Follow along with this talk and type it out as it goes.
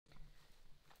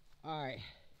All right.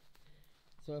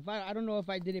 So if I don't know if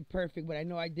I did it perfect, but I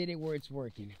know I did it where it's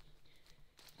working.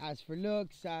 As for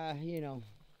looks, you know,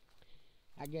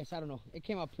 I guess I don't know. It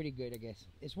came out pretty good. I guess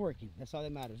it's working. That's all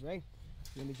that matters, right?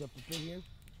 Let me jump up in here.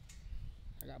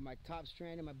 I got my top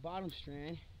strand and my bottom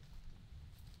strand,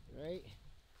 right?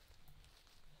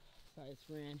 Side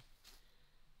strand.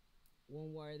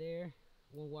 One wire there,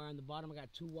 one wire on the bottom. I got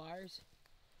 2 wires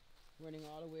running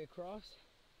all the way across,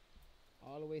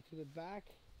 all the way through the back,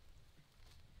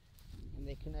 and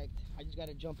they connect. I just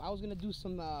gotta jump. I was gonna do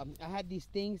some. I had these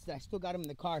things that I still got them in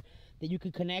the car that you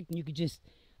could connect, and you could just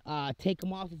take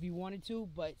them off if you wanted to.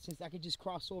 But since I could just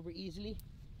cross over easily,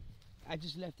 I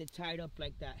just left it tied up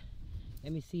like that.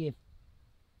 Let me see if.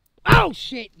 Oh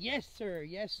shit! Yes, sir.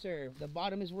 Yes, sir. The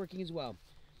bottom is working as well.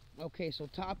 Okay, so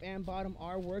top and bottom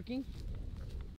are working.